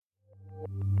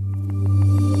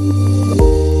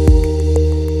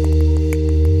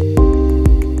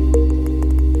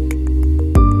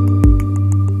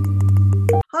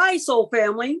Soul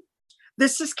Family.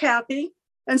 This is Kathy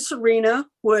and Serena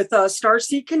with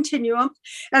Starseed Continuum,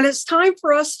 and it's time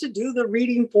for us to do the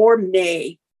reading for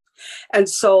May. And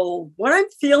so what I'm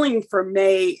feeling for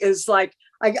May is like,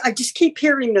 I just keep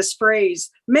hearing this phrase,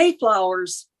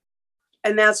 Mayflowers.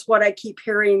 And that's what I keep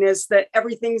hearing, is that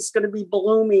everything's going to be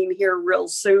blooming here real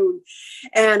soon.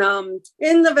 And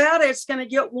in Nevada, it's going to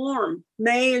get warm.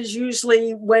 May is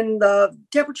usually when the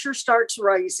temperature starts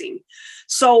rising.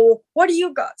 So what do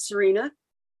you got, Serena?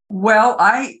 Well,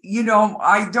 I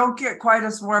don't get quite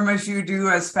as warm as you do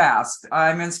as fast.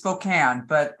 I'm in Spokane,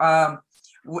 but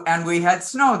and we had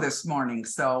snow this morning,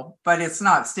 but it's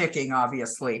not sticking,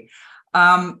 obviously.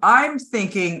 I'm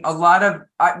thinking a lot of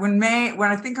when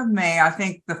I think of May, I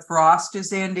think the frost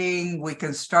is ending. We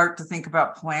can start to think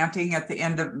about planting at the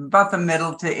end of about the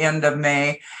middle to end of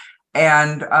May.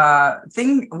 And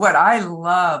what I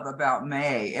love about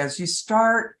May is you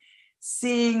start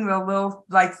seeing the little,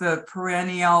 like the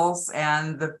perennials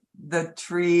and the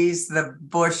trees, the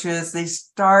bushes, they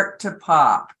start to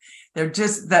pop. They're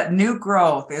just, that new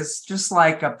growth is just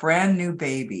like a brand new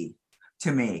baby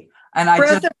to me. And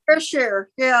breath of fresh air.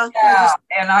 Yeah.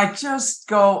 And I just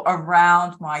go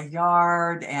around my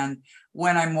yard and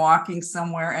when I'm walking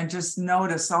somewhere and just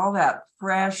notice all that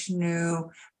fresh, new,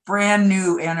 brand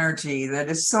new energy that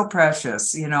is so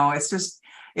precious.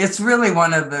 It's really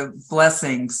one of the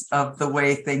blessings of the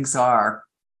way things are.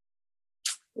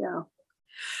 Yeah.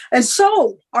 And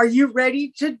so are you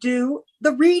ready to do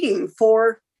the reading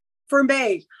for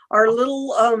May? Our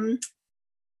little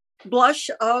blush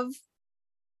of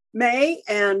May.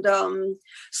 And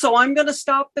so I'm going to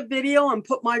stop the video and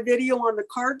put my video on the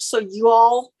card so you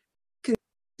all can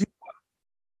do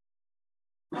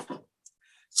it.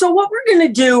 So what we're going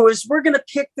to do is we're going to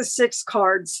pick the 6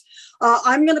 cards.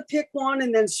 I'm going to pick one,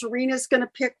 and then Serena's going to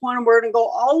pick one, and we're going to go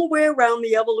all the way around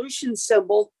the evolution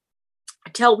symbol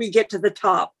until we get to the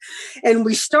top. And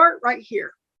we start right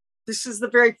here. This is the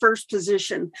very first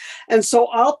position. And so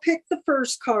I'll pick the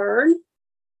first card.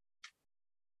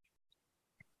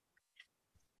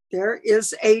 There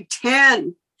is a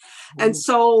 10. And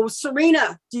so,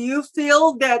 Serena, do you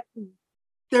feel that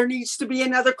there needs to be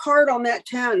another card on that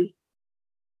 10?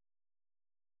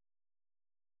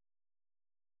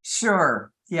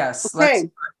 Sure. Yes.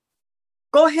 Okay.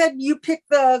 Go ahead. You pick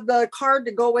the card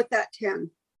to go with that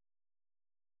 10.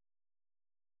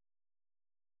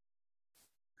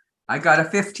 I got a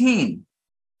 15.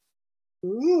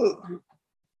 Ooh.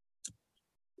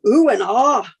 Ooh and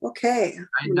ah. Okay.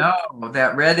 I know,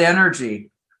 that red energy.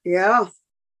 Yeah.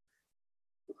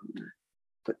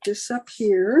 Put this up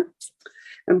here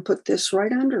and put this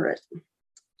right under it.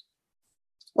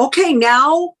 Okay,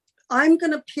 now I'm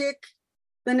going to pick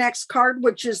the next card,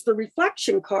 which is the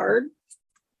reflection card.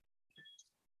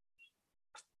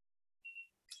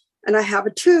 And I have a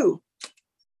 2.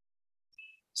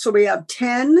 So we have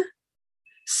 10,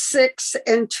 6,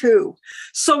 and 2.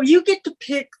 So you get to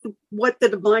pick what the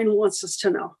divine wants us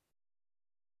to know.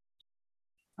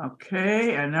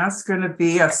 Okay, and that's going to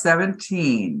be a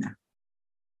 17.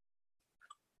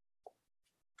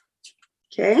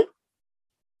 Okay.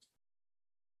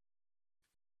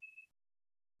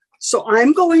 So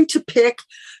I'm going to pick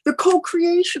the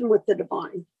co-creation with the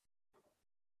divine.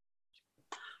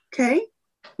 Okay,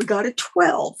 we got a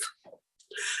 12.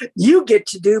 You get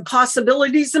to do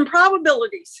possibilities and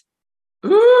probabilities.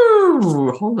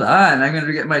 Ooh, hold on. I'm going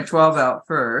to get my 12 out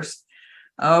first.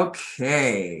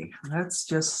 Okay, let's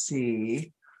just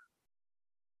see.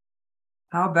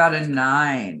 How about a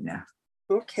 9?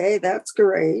 Okay, that's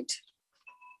great.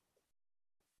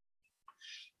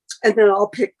 And then I'll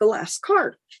pick the last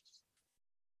card.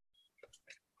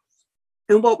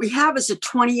 And what we have is a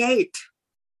 28.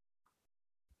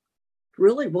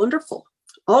 Really wonderful.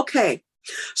 Okay,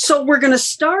 so we're going to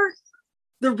start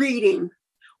the reading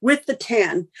with the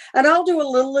 10. And I'll do a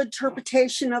little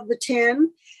interpretation of the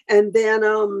 10, and then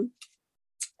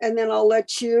I'll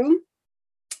let you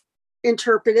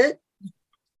interpret it.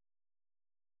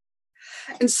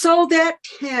 And so that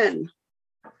 10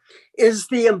 is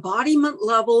the embodiment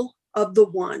level of the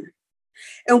 1.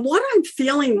 And what I'm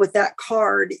feeling with that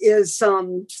card is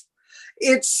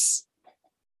it's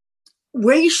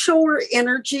way shore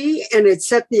energy, and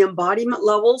it's at the embodiment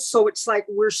level. So it's like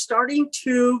we're starting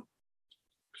to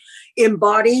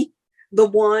embody the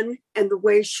 1 and the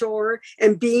way shore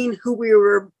and being who we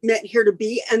were meant here to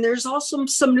be. And there's also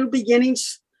some new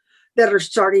beginnings that are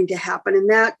starting to happen. And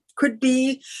that could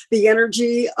be the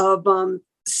energy of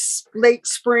late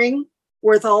spring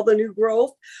with all the new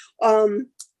growth.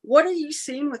 What are you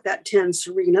seeing with that 10,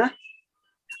 Serena?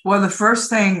 Well, the first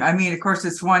thing, I mean, of course,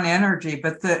 it's one energy,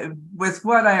 but with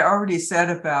what I already said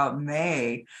about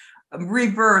May,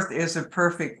 rebirth is a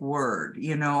perfect word,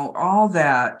 all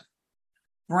that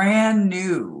brand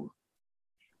new.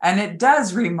 And it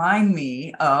does remind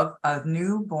me of a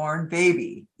newborn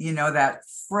baby, that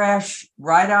fresh,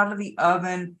 right out of the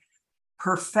oven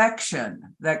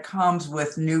perfection that comes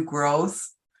with new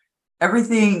growth.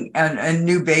 Everything and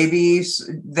new babies.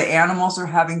 The animals are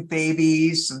having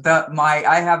babies.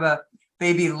 I have a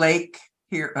baby lake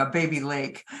here,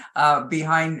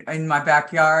 behind in my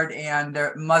backyard, and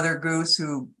the mother goose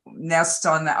who nests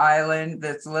on the island,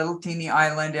 this little teeny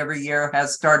island every year,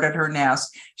 has started her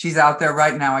nest. She's out there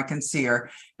right now. I can see her,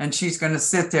 and she's going to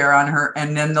sit there on her.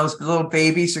 And then those little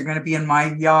babies are going to be in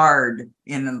my yard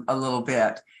in a little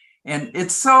bit. And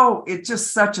it's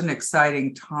just such an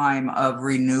exciting time of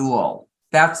renewal.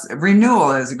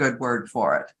 Renewal is a good word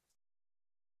for it.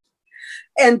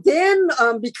 And then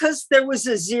because there was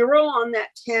a 0 on that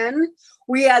 10,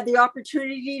 we had the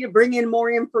opportunity to bring in more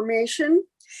information.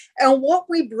 And what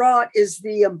we brought is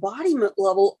the embodiment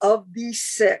level of the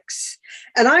 6.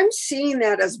 And I'm seeing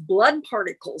that as blood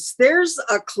particles. There's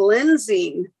a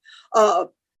cleansing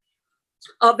of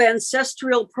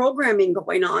ancestral programming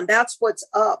going on. That's what's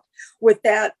up with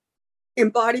that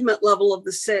embodiment level of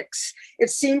the 6. It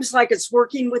seems like it's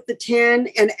working with the 10.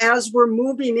 And as we're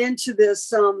moving into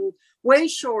this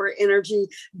wayshore energy,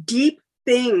 deep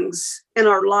things in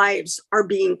our lives are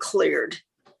being cleared.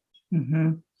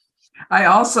 Mm-hmm. I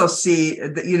also see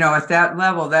that, at that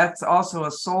level, that's also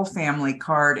a soul family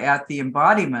card at the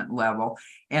embodiment level.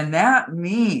 And that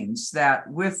means that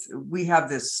we have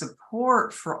this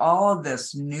support for all of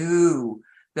this new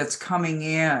that's coming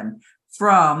in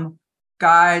from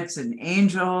guides and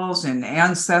angels and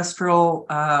ancestral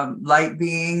light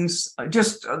beings,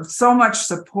 just so much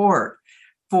support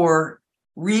for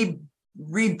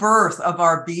rebirth of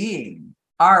our being.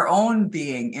 Our own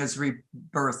being is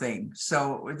rebirthing.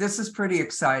 So this is pretty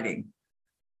exciting.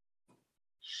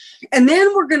 And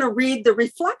then we're going to read the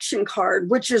reflection card,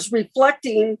 which is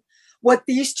reflecting what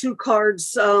these two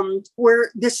cards, where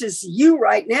this is you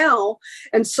right now.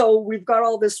 And so we've got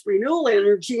all this renewal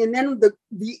energy. And then the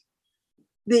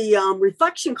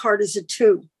reflection card is a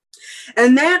 2.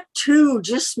 And that 2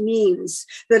 just means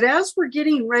that as we're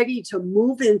getting ready to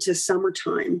move into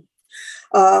summertime,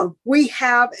 we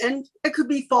have, and it could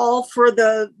be fall for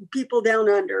the people down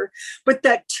under, but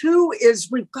that 2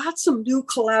 is we've got some new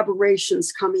collaborations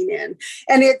coming in,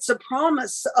 and it's a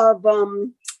promise of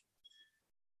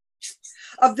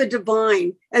the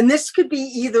divine. And this could be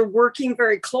either working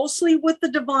very closely with the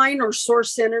divine or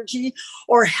source energy,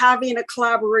 or having a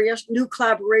new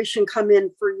collaboration come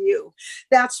in for you.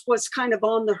 That's what's kind of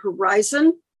on the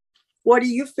horizon. What are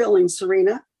you feeling,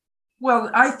 Serena?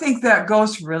 Well, I think that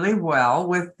goes really well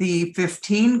with the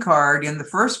 15 card in the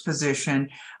first position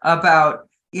about,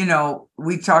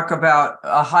 we talk about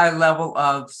a high level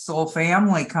of soul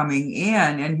family coming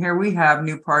in, and here we have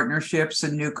new partnerships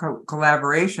and new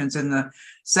collaborations in the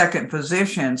second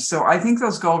position. So I think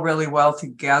those go really well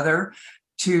together.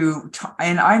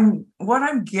 What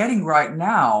I'm getting right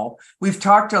now, we've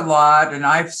talked a lot, and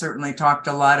I've certainly talked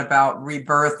a lot about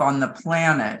rebirth on the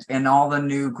planet and all the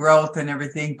new growth and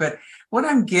everything. But what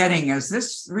I'm getting is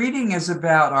this reading is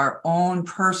about our own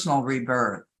personal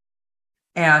rebirth.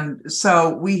 And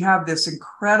so we have this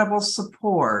incredible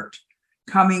support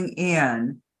coming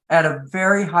in at a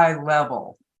very high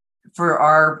level for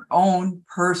our own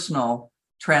personal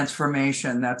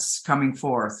transformation that's coming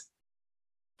forth.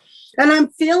 And I'm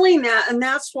feeling that. And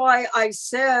that's why I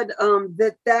said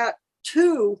that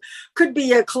too could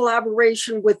be a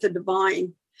collaboration with the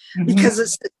divine, because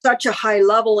it's at such a high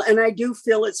level. And I do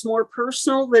feel it's more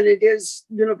personal than it is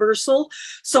universal.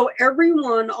 So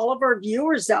everyone, all of our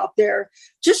viewers out there,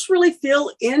 just really feel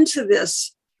into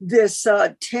this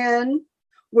 10,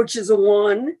 which is a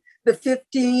 1, the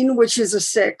 15, which is a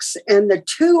 6, and the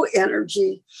 2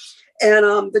 energy.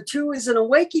 And the 2 is an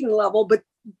awakening level, but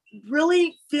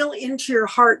really feel into your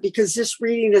heart, because this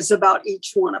reading is about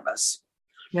each one of us.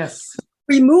 Yes.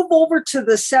 We move over to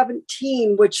the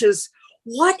 17, which is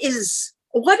what is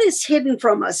hidden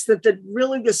from us that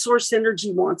the source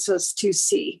energy wants us to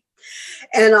see.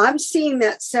 And I'm seeing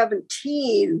that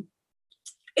 17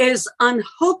 is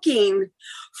unhooking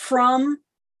from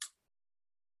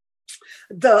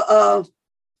the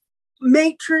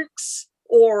matrix,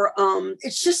 or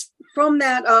it's just from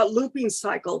that looping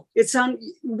cycle.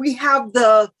 We have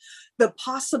the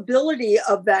possibility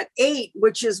of that 8,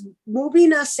 which is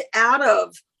moving us out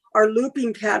of our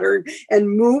looping pattern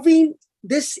and moving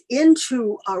this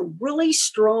into a really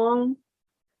strong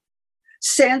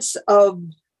sense of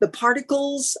the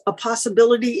particles of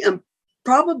possibility and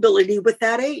probability with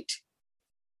that 8.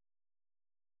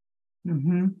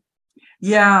 Mm-hmm.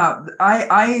 Yeah,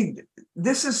 I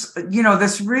this is,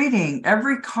 this reading,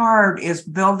 every card is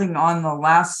building on the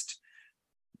last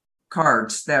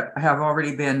cards that have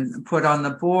already been put on the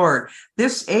board.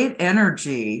 This 8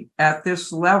 energy at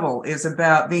this level is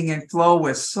about being in flow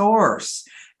with source.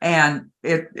 And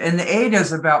the 8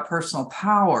 is about personal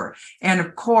power. And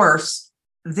of course,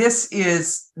 this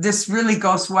really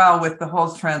goes well with the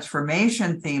whole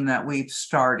transformation theme that we've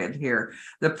started here,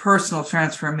 the personal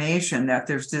transformation, that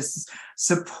there's this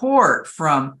support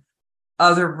from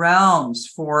other realms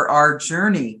for our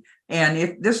journey.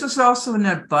 And this is also an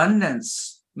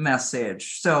abundance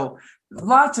message. So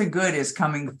lots of good is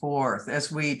coming forth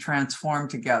as we transform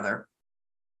together.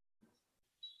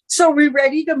 So we're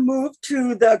ready to move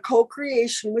to the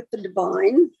co-creation with the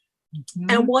divine. Mm-hmm.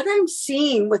 And what I'm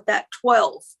seeing with that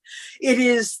 12, it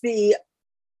is the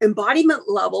embodiment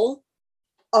level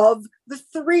of the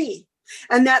 3.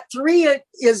 And that 3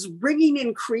 is bringing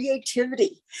in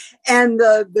creativity. And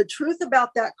the truth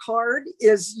about that card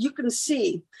is you can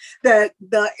see that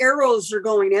the arrows are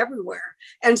going everywhere.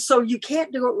 And so you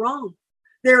can't do it wrong.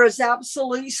 There is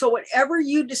absolutely, so whatever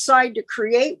you decide to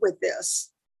create with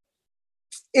this,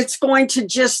 it's going to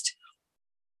just,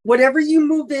 whatever you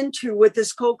move into with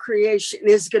this co-creation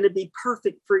is going to be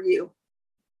perfect for you.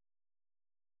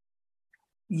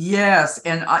 Yes.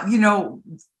 And,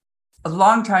 a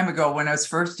long time ago when I was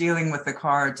first dealing with the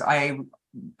cards, I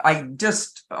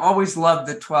just always loved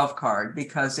the 12 card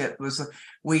because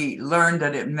we learned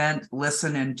that it meant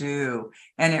listen and do.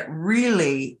 And it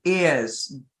really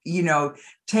is,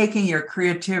 taking your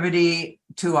creativity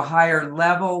to a higher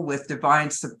level with divine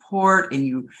support.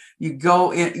 And you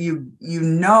go in, you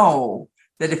know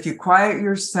that if you quiet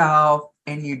yourself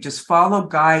and you just follow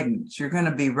guidance, you're going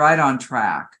to be right on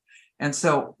track. And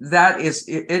so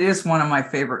it is one of my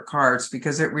favorite cards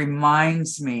because it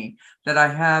reminds me that I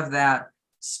have that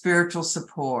spiritual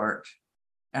support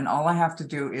and all I have to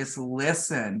do is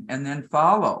listen and then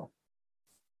follow.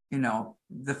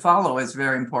 The follow is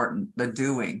very important, the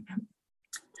doing.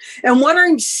 And what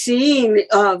I'm seeing,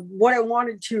 what I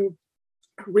wanted to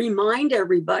remind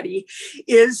everybody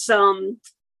is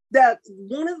that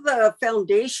one of the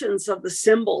foundations of the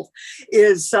symbol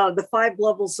is the 5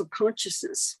 levels of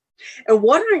consciousness. And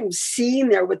what I'm seeing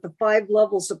there with the 5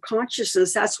 levels of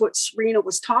consciousness, that's what Serena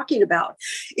was talking about,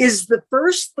 is the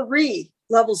first 3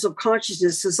 levels of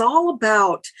consciousness is all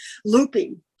about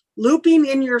looping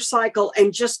in your cycle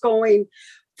and just going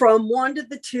from 1 to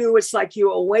the 2. It's like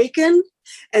you awaken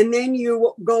and then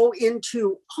you go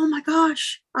into, oh my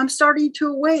gosh, I'm starting to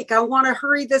awake. I want to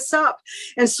hurry this up.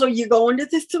 And so you go into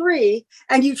the 3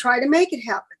 and you try to make it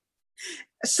happen.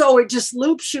 So it just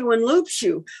loops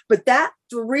you. But that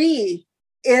 3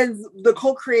 is the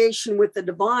co-creation with the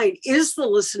divine is the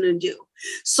listen and do.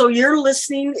 So your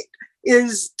listening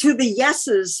is to the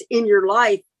yeses in your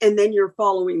life, and then you're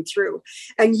following through.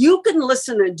 And you can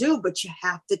listen and do, but you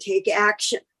have to take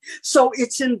action. So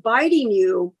it's inviting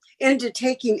you into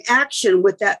taking action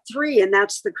with that 3, and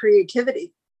that's the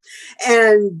creativity.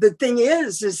 And the thing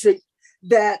is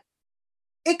that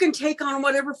it can take on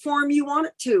whatever form you want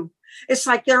it to. It's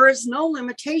like there is no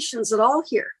limitations at all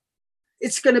here.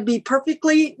 It's going to be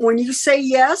perfectly, when you say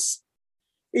yes,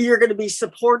 you're going to be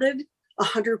supported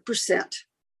 100%.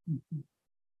 Mm-hmm.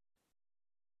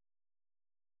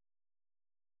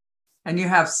 And you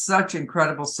have such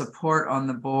incredible support on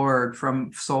the board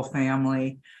from Soul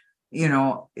Family.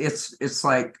 It's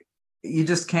like you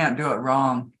just can't do it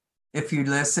wrong if you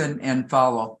listen and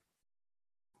follow.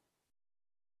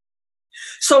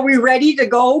 So we ready to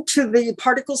go to the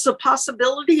particles of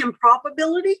possibility and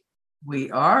probability?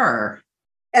 We are.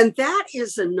 And that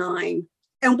is a 9.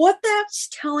 And what that's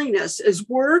telling us is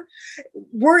we're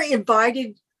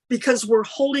invited because we're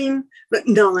holding the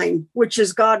 9, which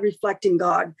is God reflecting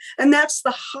God. And that's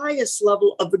the highest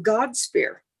level of the God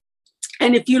sphere.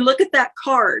 And if you look at that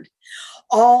card,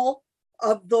 all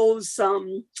of those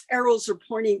arrows are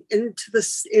pointing into the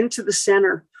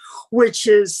center, which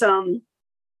is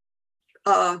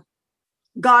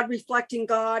God reflecting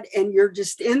God, and you're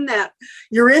just in that.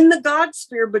 You're in the God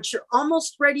sphere, but you're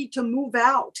almost ready to move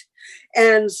out.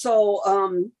 And so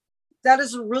that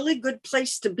is a really good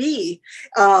place to be.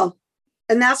 And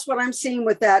that's what I'm seeing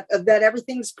with that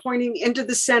everything's pointing into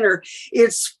the center.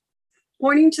 It's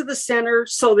pointing to the center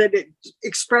so that it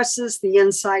expresses the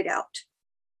inside out.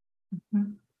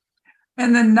 Mm-hmm.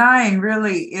 And the 9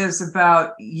 really is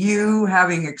about you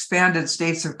having expanded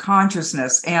states of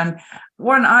consciousness. And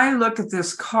when I look at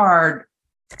this card,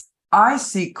 I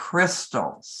see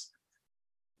crystals.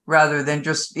 rather than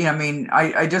just, I mean,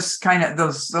 I just kind of,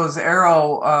 those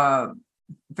arrow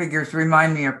figures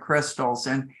remind me of crystals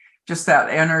and just that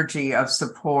energy of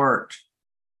support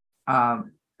at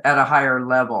a higher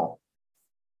level.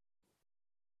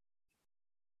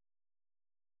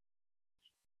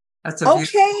 That's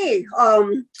okay.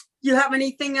 You have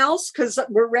anything else? Because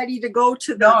we're ready to go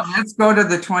to the. No, let's go to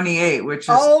the 28, which is.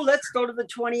 Oh, let's go to the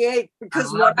 28,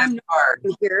 because what I'm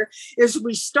noticing here is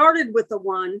we started with the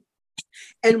 1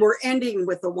 and we're ending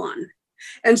with the 1.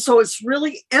 And so it's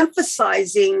really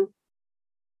emphasizing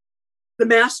the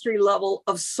mastery level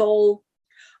of soul,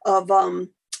 of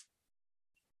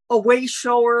a way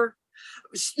shower.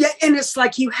 Yeah, and it's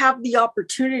like you have the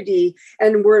opportunity,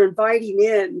 and we're inviting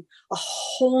in a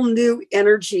whole new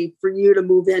energy for you to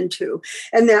move into.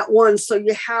 And that 1, so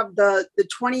you have the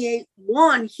 28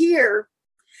 1 here.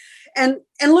 And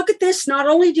look at this. Not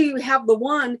only do you have the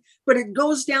 1, but it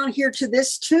goes down here to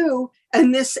this 2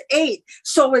 and this 8.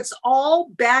 So it's all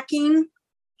backing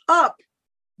up.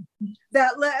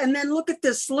 That, and then look at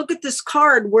this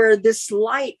card where this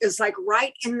light is like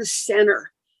right in the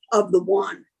center of the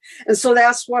 1. And so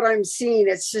that's what I'm seeing.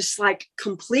 It's just like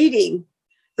completing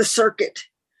the circuit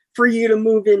for you to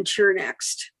move into your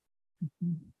next.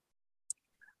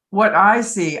 What I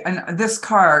see, and this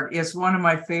card is one of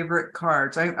my favorite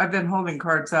cards. I've been holding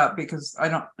cards up because I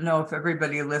don't know if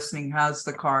everybody listening has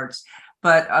the cards,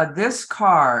 but this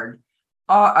card,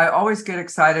 I always get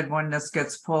excited when this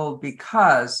gets pulled,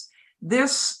 because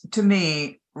this to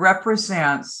me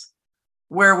represents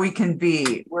where we can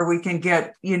be, where we can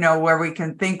get, where we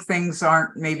can think things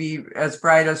aren't maybe as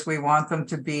bright as we want them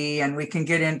to be, and we can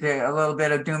get into a little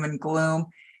bit of doom and gloom.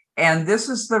 And this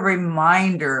is the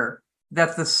reminder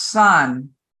that the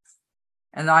sun,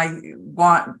 and I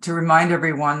want to remind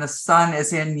everyone, the sun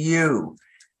is in you,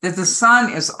 that the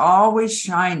sun is always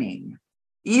shining,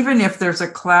 even if there's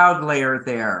a cloud layer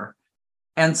there.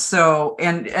 And so,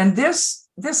 and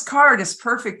this card is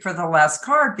perfect for the last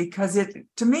card, because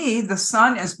to me, the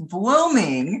sun is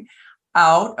blooming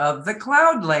out of the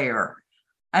cloud layer.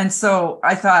 And so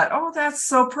I thought, oh, that's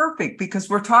so perfect, because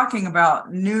we're talking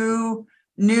about new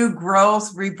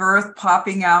growth, rebirth,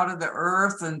 popping out of the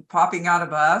earth and popping out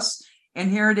of us.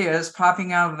 And here it is,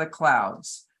 popping out of the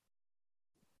clouds.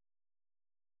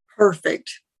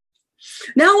 Perfect.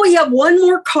 Now we have one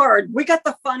more card. We got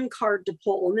the fun card to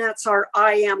pull, and that's our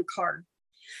I Am card.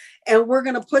 And we're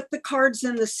going to put the cards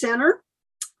in the center.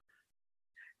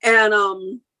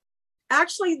 And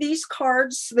actually, these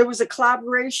cards, there was a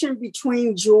collaboration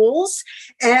between Jules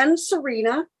and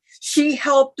Serena. She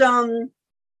helped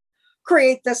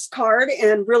create this card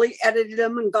and really edited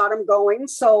them and got them going.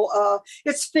 So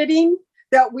it's fitting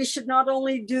that we should not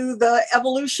only do the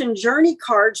evolution journey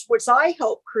cards, which I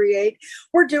helped create,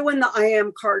 we're doing the I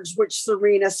Am cards, which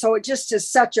Serena. So it just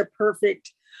is such a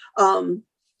perfect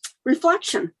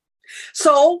reflection.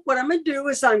 So what I'm going to do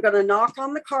is I'm going to knock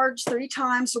on the cards 3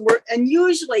 times. And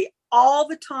usually all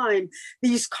the time,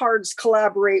 these cards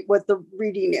collaborate what the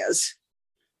reading is.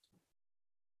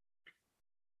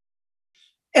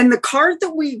 And the card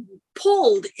that we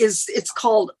pulled it's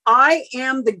called I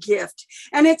Am the Gift.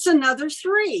 And it's another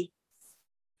 3.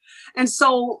 And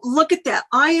so look at that.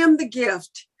 I am the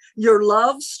gift. Your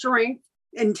love, strength,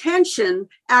 intention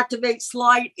activates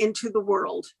light into the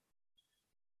world.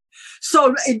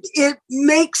 So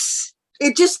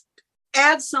it just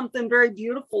adds something very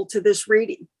beautiful to this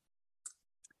reading.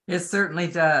 It certainly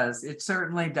does. It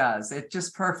certainly does. It's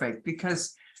just perfect,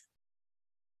 because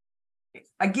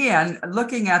again,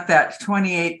 looking at that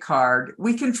 28 card,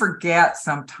 we can forget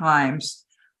sometimes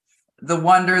the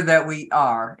wonder that we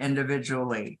are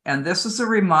individually. And this is a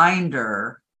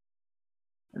reminder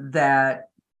that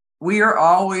we are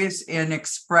always in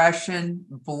expression,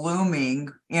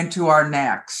 blooming into our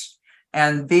next.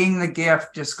 And being the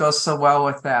gift just goes so well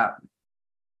with that.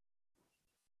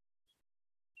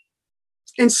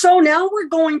 And so now we're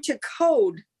going to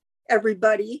code,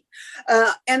 everybody.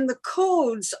 And the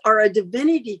codes are a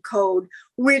divinity code,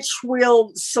 which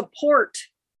will support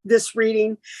this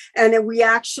reading. And we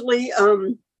actually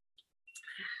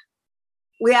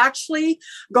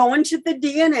go into the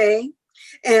DNA,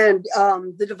 and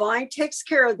the divine takes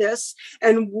care of this.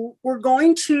 And we're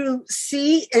going to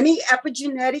see any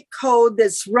epigenetic code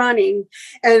that's running,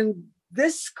 and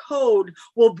this code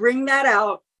will bring that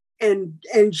out and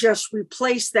just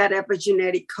replace that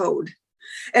epigenetic code.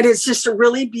 And it's just a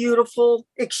really beautiful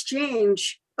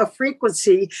exchange of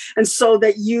frequency. And so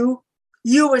that you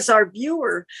as our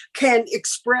viewer can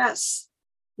express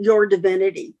your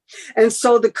divinity. And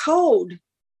so the code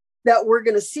that we're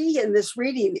going to see in this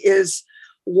reading is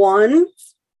 1,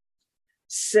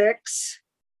 6,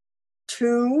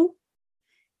 2,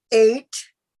 8,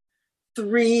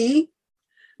 3,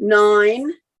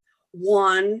 9,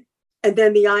 1, and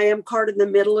then the I am card in the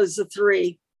middle is a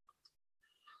 3.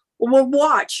 We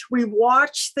watch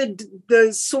the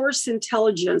source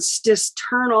intelligence just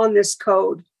turn on this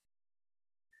code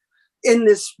in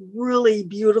this really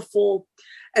beautiful,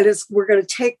 and we're going to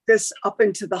take this up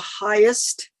into the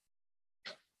highest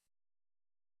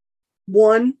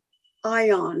 1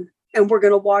 ion, and we're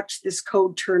going to watch this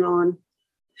code turn on.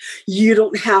 You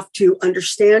don't have to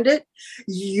understand it.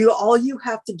 All you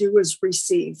have to do is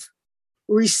receive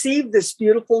this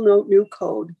beautiful new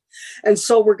code. And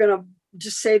so we're going to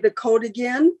just say the code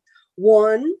again: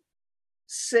 1,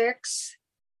 6,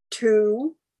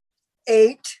 2,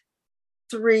 8,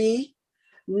 3,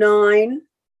 9,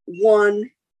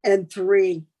 1, and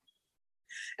 3.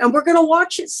 And we're going to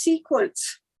watch it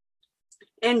sequence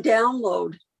and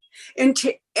download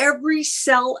into every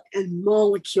cell and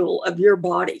molecule of your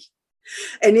body.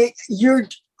 And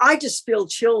I just feel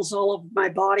chills all over my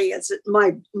body as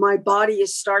my body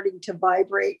is starting to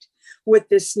vibrate with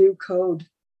this new code.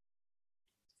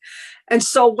 And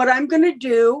so what I'm going to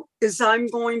do is I'm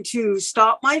going to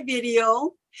stop my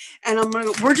video, and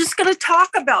we're just going to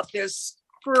talk about this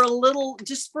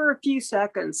just for a few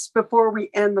seconds before we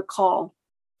end the call.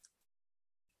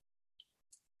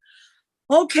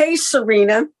 Okay,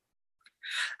 Serena,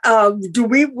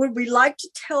 would we like to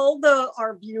tell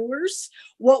our viewers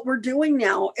what we're doing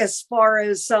now as far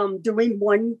as doing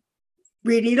 1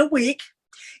 reading a week?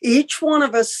 Each one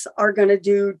of us are going to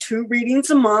do 2 readings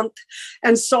a month.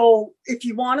 And so if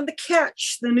you wanted to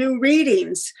catch the new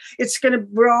readings,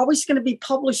 we're always going to be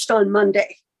published on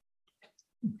Monday.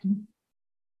 Mm-hmm.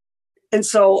 And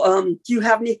so do you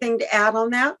have anything to add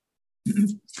on that?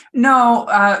 No,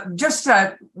 just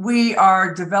that we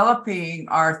are developing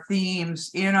our themes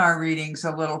in our readings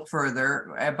a little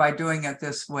further by doing it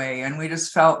this way. And we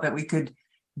just felt that we could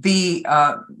be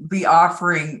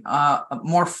offering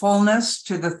more fullness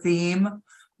to the theme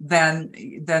than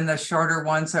the shorter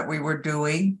ones that we were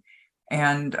doing.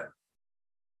 And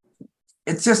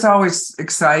it's just always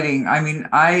exciting. I mean,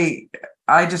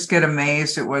 I just get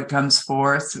amazed at what comes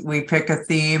forth. We pick a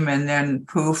theme and then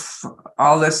poof,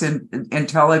 all this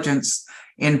intelligence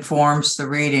informs the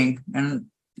reading. And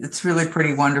it's really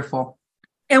pretty wonderful.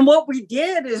 And what we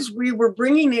did is we were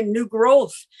bringing in new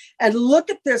growth, and look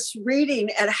at this reading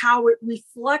and how it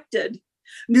reflected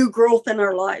new growth in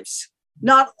our lives,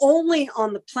 not only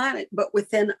on the planet, but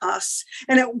within us.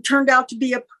 And it turned out to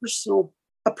be a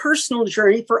personal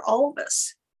journey for all of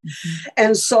us. Mm-hmm.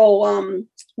 And so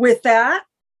with that,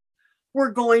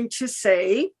 we're going to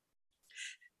say,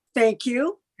 thank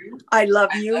you. I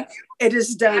love you. It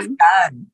is done.